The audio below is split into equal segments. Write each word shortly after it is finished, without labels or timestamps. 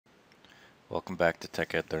Welcome back to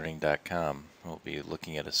TechEdLearning.com. We'll be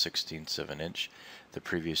looking at a 1/16 of an inch. The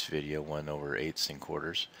previous video went over 8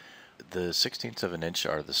 3/4. The 1/16 of an inch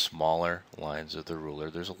are the smaller lines of the ruler.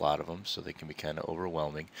 There's a lot of them, so they can be kind of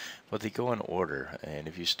overwhelming, but they go in order. And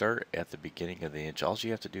if you start at the beginning of the inch, all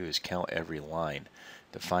you have to do is count every line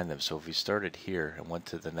to find them. So if we started here and went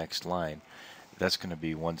to the next line, that's going to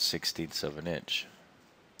be 1/16 of an inch.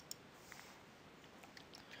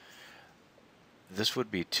 This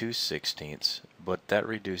would be 2/16, but that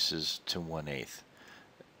reduces to 1/8.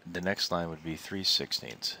 The next line would be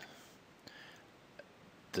 3/16.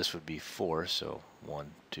 This would be 4, so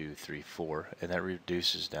 1, 2, 3, 4, and that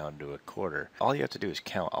reduces down to 1/4. All you have to do is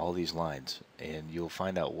count all these lines, and you'll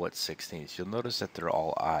find out what 16ths. You'll notice that they're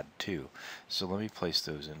all odd too, so let me place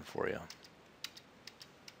those in for you.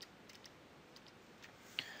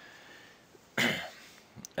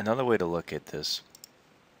 Another way to look at this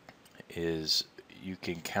is you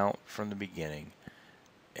can count from the beginning,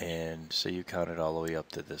 and say you count it all the way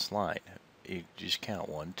up to this line. You just count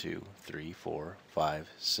 1, 2, 3, 4, 5,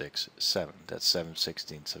 6, 7. That's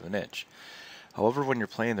 7/16 of an inch. However, when you're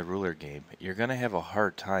playing the ruler game, you're going to have a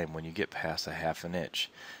hard time when you get past a 1/2 an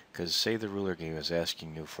inch, because say the ruler game is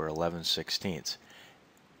asking you for 11/16.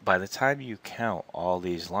 By the time you count all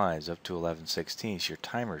these lines up to 11/16, your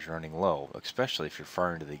timer's running low, especially if you're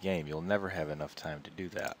far into the game. You'll never have enough time to do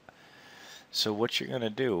that. So what you're going to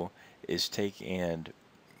do is take and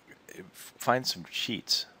find some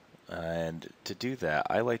cheats. And to do that,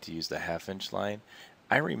 I like to use the 1/2 inch line.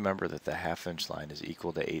 I remember that the 1/2 inch line is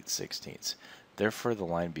equal to 8/16. Therefore, the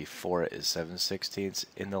line before it is 7/16,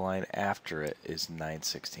 and the line after it is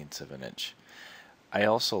 9/16 of an inch. I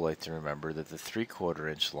also like to remember that the 3/4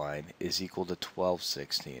 inch line is equal to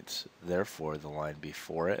 12/16. Therefore, the line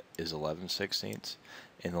before it is 11/16,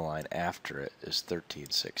 and the line after it is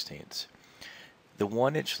 13/16. The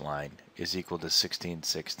 1 inch line is equal to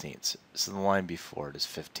 16/16, so the line before it is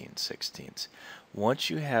 15/16. Once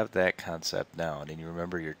you have that concept down and you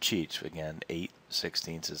remember your cheats, again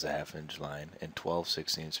 8/16 is a 1/2 inch line and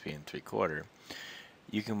 12/16 being 3/4,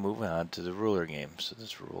 you can move on to the ruler game. So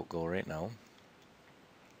this rule will go right now.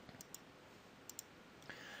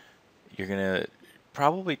 You're going to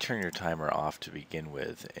probably turn your timer off to begin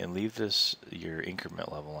with and leave your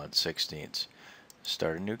increment level on 16ths.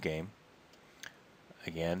 Start a new game.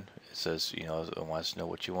 Again, it says, it wants to know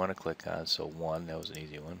what you want to click on. So 1, that was an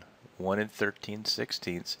easy one. 1 and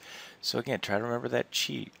 13/16. So again, try to remember that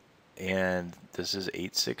cheat. And this is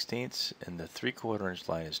 8/16, and the 3/4 inch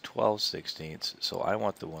line is 12/16. So I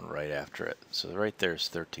want the one right after it. So right there is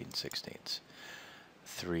 13/16.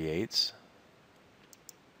 3/8.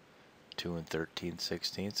 2 and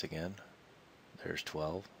 13/16 again. There's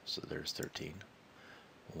 12, so there's 13.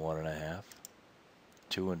 1 1/2.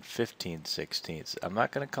 2 and 15/16. I'm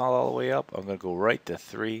not going to call all the way up. I'm going to go right to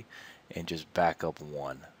 3 and just back up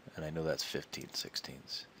 1. And I know that's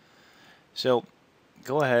 15/16. So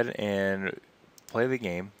go ahead and play the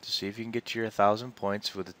game to see if you can get to your 1,000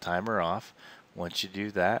 points with the timer off. Once you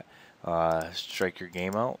do that, strike your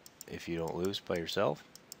game out if you don't lose by yourself.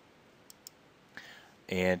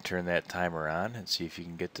 And turn that timer on and see if you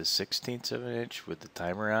can get to 1/16 of an inch with the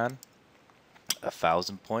timer on.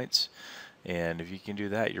 1,000 points. And if you can do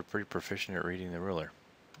that, you're pretty proficient at reading the ruler.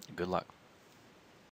 Good luck.